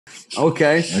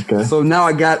Okay. So now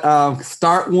I got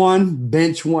start one,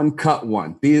 bench one, cut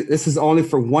one. This is only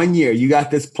for 1 year. You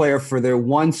got this player for their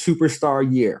one superstar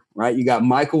year, right? You got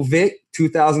Michael Vick,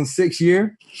 2006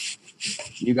 year.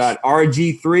 You got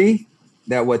RG3,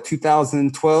 that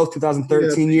 2012,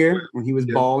 2013 year when he was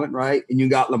balling, right? And you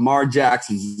got Lamar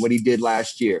Jackson, what he did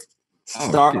last year.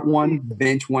 Start one,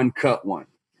 bench one, cut one.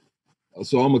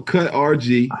 So I'm gonna cut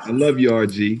RG. I love you,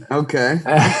 RG. Okay.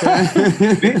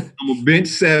 I'm a bench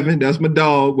 7. That's my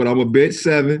dog, but I'm a bench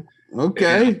 7.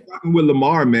 Okay. I'm with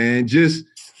Lamar, man. Just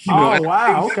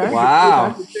wow.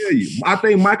 I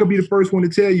think Mike will be the first one to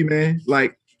tell you, man.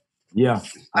 Like, yeah,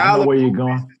 I know where you're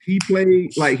going. He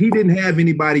played like he didn't have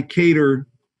anybody cater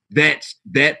that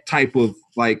type of,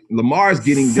 like, Lamar's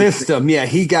getting system. Yeah,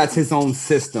 he got his own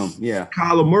system. Yeah,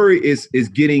 Kyler Murray is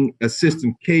getting a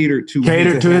system catered to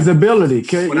his ability.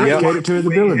 Catered to his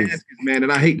abilities, man.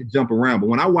 And I hate to jump around, but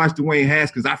when I watch Dwayne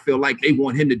Haskins, I feel like they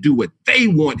want him to do what they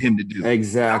want him to do.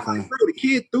 Exactly. Like, bro, the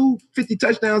kid threw 50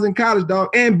 touchdowns in college, dog,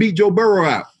 and beat Joe Burrow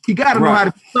out. He got to know how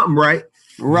to do something right.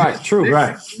 Right. True.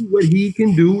 Right. What he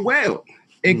can do well,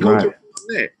 and coach him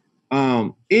on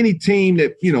that. Any team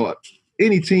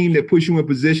that puts you in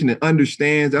position and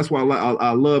understands. That's why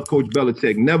I love Coach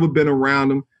Belichick. Never been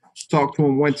around him. Talked to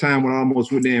him one time when I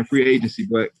almost went there in free agency,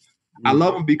 but I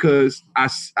love him because I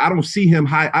don't see him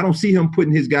I don't see him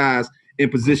putting his guys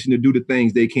in position to do the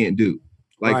things they can't do.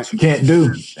 Like can't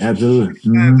do. Absolutely.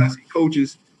 Sometimes I see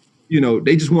coaches,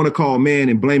 they just want to call man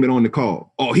and blame it on the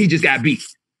call. Oh, he just got beat.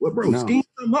 Well, bro, scheme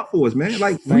something up for us, man.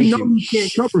 Like, we know you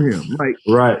can't cover him. Like,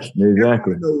 right,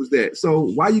 exactly. Knows that. So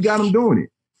why you got him doing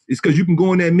it? It's because you can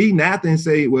go in that meeting after and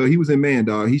say, well, he was in man,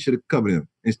 dog. He should have covered him.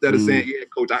 Instead of saying, yeah,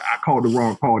 coach, I called the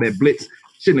wrong call. That blitz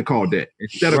shouldn't have called that.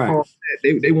 Instead of calling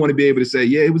that, they want to be able to say,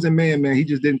 yeah, it was in man. He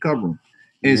just didn't cover him.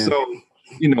 And so,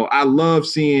 I love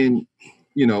seeing,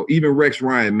 even Rex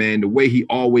Ryan, man, the way he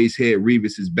always had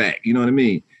Revis's back. You know what I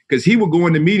mean? Because he would go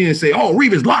in the media and say, oh,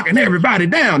 Revis locking everybody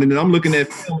down. And then I'm looking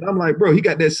at film and I'm like, bro, he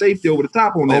got that safety over the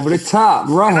top on that. Over the top,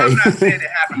 right. And I'm not saying it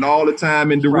happened all the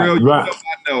time. And Darrell, I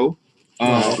know.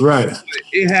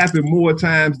 It happened more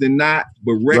times than not.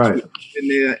 But Rex was in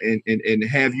there and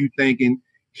have you thinking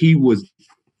he was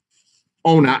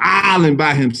on an island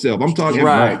by himself. I'm talking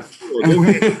about. And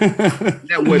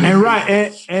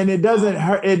it doesn't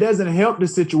hurt. It doesn't help the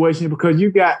situation because you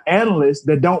got analysts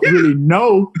that don't really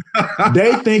know.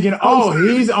 They thinking, oh,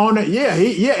 he's on it. Yeah,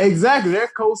 exactly. They're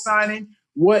co-signing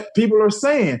what people are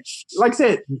saying. Like I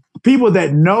said, people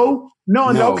that know,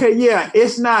 okay,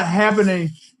 it's not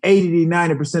happening 80 to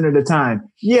 90% of the time.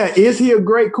 Yeah, is he a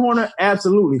great corner?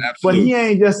 Absolutely. But he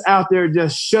ain't just out there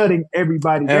just shutting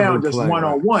everybody down just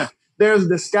one-on-one. There's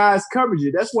disguised coverage.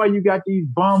 That's why you got these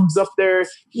bums up there,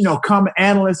 common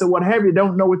analysts or what have you,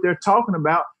 don't know what they're talking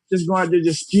about, just going out there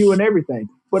just spewing everything.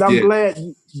 But I'm glad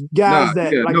guys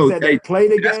that play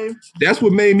the game. That's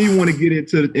what made me want to get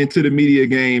into the media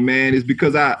game, man, is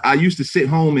because I used to sit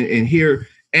home and hear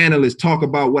analysts talk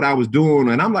about what I was doing.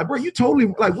 And I'm like, bro, you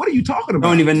totally, like, what are you talking about?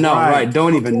 Don't even know, right?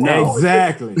 Don't even know.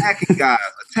 Exactly.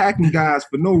 Attacking guys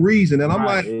for no reason. And I'm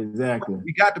like, exactly.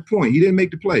 We got the point. He didn't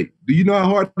make the play. Do you know how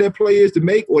hard that play is to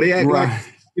make? Or they act like,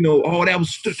 oh, that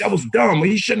was dumb.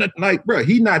 He shouldn't have, like, bro,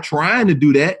 he's not trying to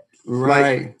do that.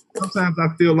 Right. Like, sometimes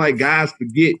I feel like guys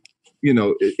forget,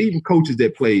 even coaches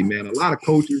that play, man, a lot of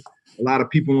coaches, a lot of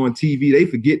people on TV, they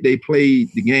forget they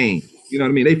played the game. You know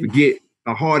what I mean? They forget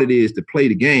how hard it is to play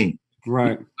the game.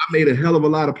 Right. I made a hell of a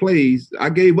lot of plays. I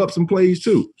gave up some plays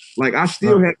too. Like, I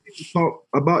still have people talk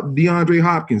about DeAndre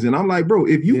Hopkins. And I'm like, bro,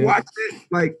 if you watch that,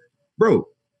 like, bro,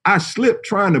 I slipped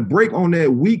trying to break on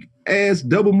that weak ass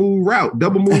double move route,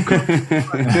 double move.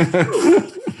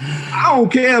 I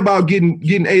don't care about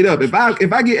getting ate up. If I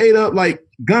get ate up, like,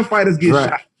 gunfighters get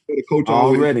shot. The coach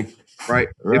already. Right.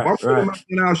 If I'm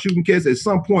putting my out shooting cats, at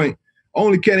some point,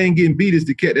 only cat ain't getting beat is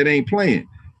the cat that ain't playing.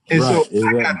 And I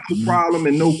got no problem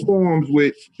and no qualms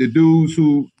with the dudes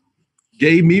who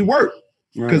gave me work,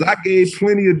 because I gave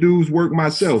plenty of dudes work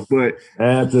myself. But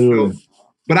absolutely,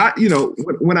 but I,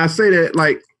 when I say that,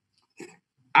 like,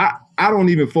 I don't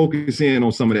even focus in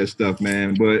on some of that stuff,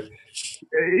 man. But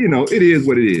it is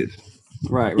what it is.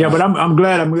 Right. Yeah, but I'm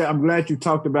glad you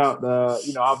talked about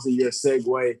obviously your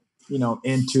segue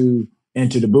into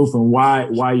the booth and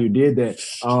why you did that.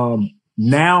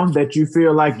 Now that you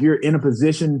feel like you're in a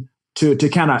position to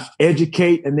kind of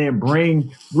educate and then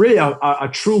bring really a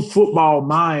true football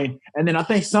mind. And then I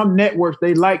think some networks,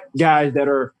 they like guys that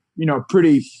are,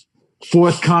 pretty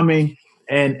forthcoming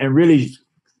and really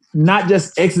not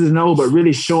just X's and O's, but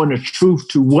really showing the truth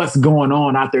to what's going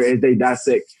on out there as they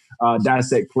dissect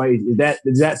plays.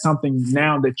 Is that something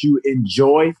now that you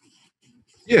enjoy?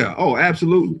 Yeah. Oh,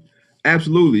 absolutely.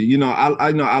 Absolutely. You know,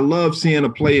 I love seeing a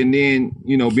play and then,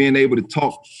 you know, being able to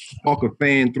talk a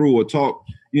fan through or talk,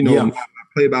 you know, my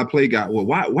play-by-play guy. Well,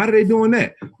 why are they doing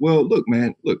that? Well, look,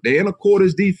 man, they're in a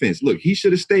quarters defense. Look, he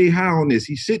should have stayed high on this.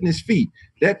 He's sitting his feet.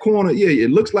 That corner, yeah, it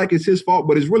looks like it's his fault,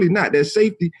 but it's really not. That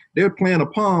safety, they're playing a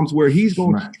palms where he's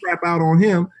going to trap out on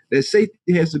him. That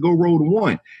safety has to go roll to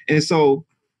one. And so,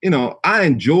 you know, I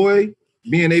enjoy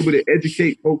being able to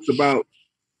educate folks about,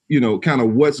 you know, kind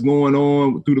of what's going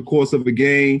on through the course of a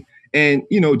game. And,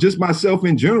 you know, just myself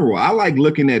in general, I like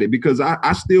looking at it because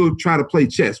I still try to play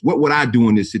chess. What would I do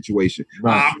in this situation?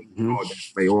 Right.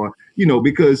 Or, you know,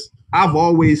 because I've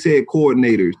always had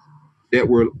coordinators that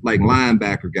were like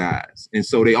linebacker guys. And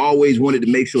so they always wanted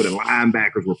to make sure that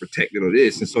linebackers were protected or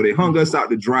this. And so they hung us out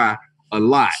to dry a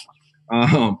lot.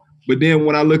 But then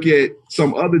when I look at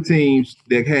some other teams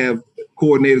that have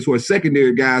coordinators who are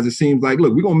secondary guys, it seems like,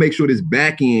 look, we're going to make sure this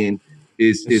back end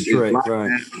is straight,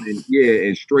 right.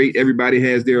 And straight. Everybody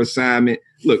has their assignment.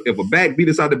 Look, if a back beat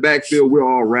us out the backfield, we'll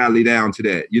all rally down to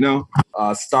that, you know?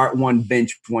 Start one,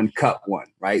 bench one, cut one,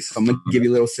 right? So I'm going to give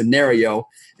you a little scenario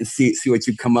and see what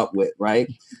you come up with, right?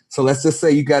 So let's just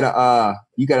say you got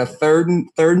a third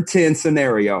and 10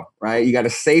 scenario, right? You got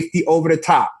a safety over the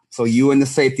top. So you and the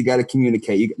safety got to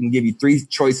communicate. You can give you three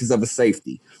choices of a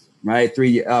safety, right?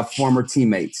 Three former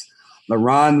teammates.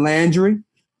 LaRon Landry,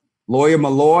 Lawyer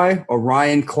Malloy, or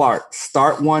Ryan Clark.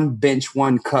 Start one, bench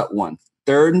one, cut one.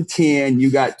 3rd and 10,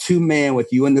 you got 2 men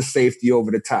with you and the safety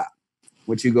over the top.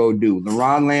 What you go do?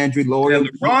 LaRon Landry, Lawyer.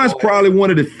 LaRon's probably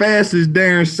one of the fastest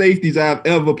darn safeties I've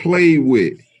ever played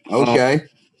with. Okay.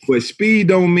 But speed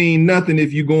don't mean nothing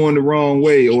if you're going the wrong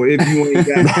way or if you ain't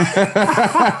got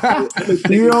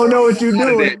you don't know what you're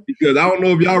doing. Because I don't know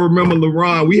if y'all remember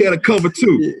LaRon. We had a cover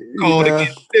 2 called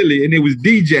against Philly, and it was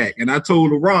D-Jack. And I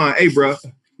told LaRon, hey, bro,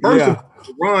 first of all,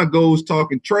 LaRon goes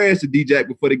talking trash to D-Jack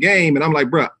before the game, and I'm like,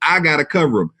 bro, I got to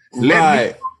cover him.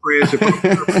 Let me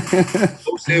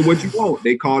said what you want.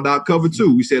 They called out cover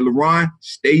 2. We said, LaRon,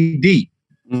 stay deep.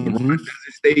 LaRon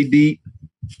doesn't stay deep.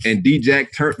 And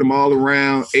D-Jack turned them all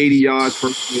around 80 yards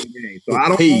first of the game. So I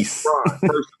don't want LaRon,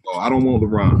 first of all. I don't want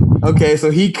LaRon. Okay,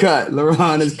 so he cut.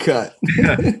 LaRon is cut.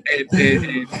 and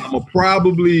I'm going to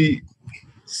probably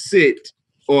sit,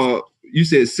 or you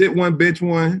said sit one, bench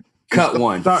one. Cut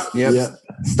one. Start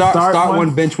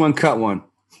one, bench one, cut one.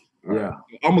 Yeah.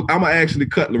 I'm going to actually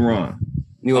cut LaRon.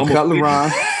 You going to cut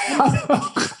LaRon?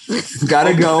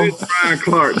 Gotta go. Bench Ryan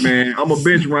Clark, man. I'm a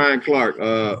bench Ryan Clark.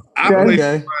 I played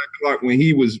Ryan Clark when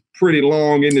he was pretty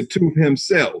long in the tooth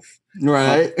himself.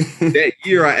 Right. That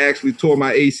year, I actually tore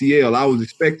my ACL. I was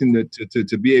expecting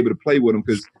to be able to play with him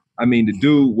because, I mean, the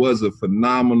dude was a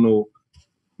phenomenal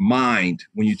mind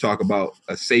when you talk about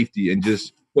a safety and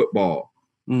just football.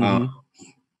 Mm-hmm.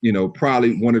 You know,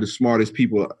 probably one of the smartest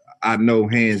people I know,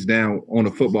 hands down, on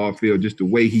the football field, just the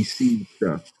way he sees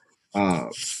stuff.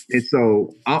 And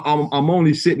so I'm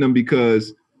only sitting him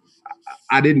because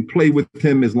I didn't play with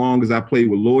him as long as I played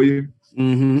with Lawyer.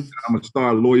 Mm-hmm. I'm going to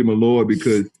start Lawyer Malloy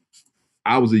because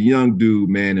I was a young dude,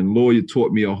 man, and Lawyer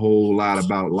taught me a whole lot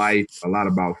about life, a lot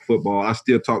about football. I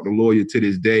still talk to Lawyer to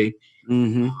this day.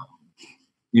 Mm-hmm.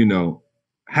 You know,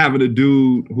 having a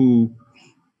dude who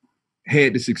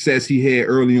had the success he had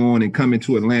early on and coming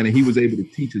to Atlanta, he was able to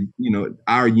teach,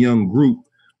 our young group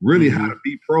really how to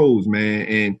be pros, man.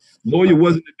 And Lawyer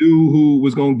wasn't the dude who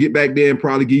was going to get back there and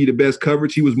probably give you the best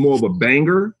coverage. He was more of a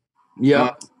banger.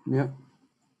 Yeah.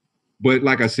 But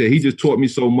like I said, he just taught me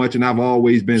so much, and I've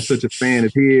always been such a fan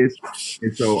of his.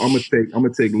 And so I'm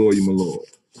gonna take Lawyer Malloy.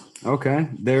 Okay,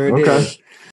 there it is.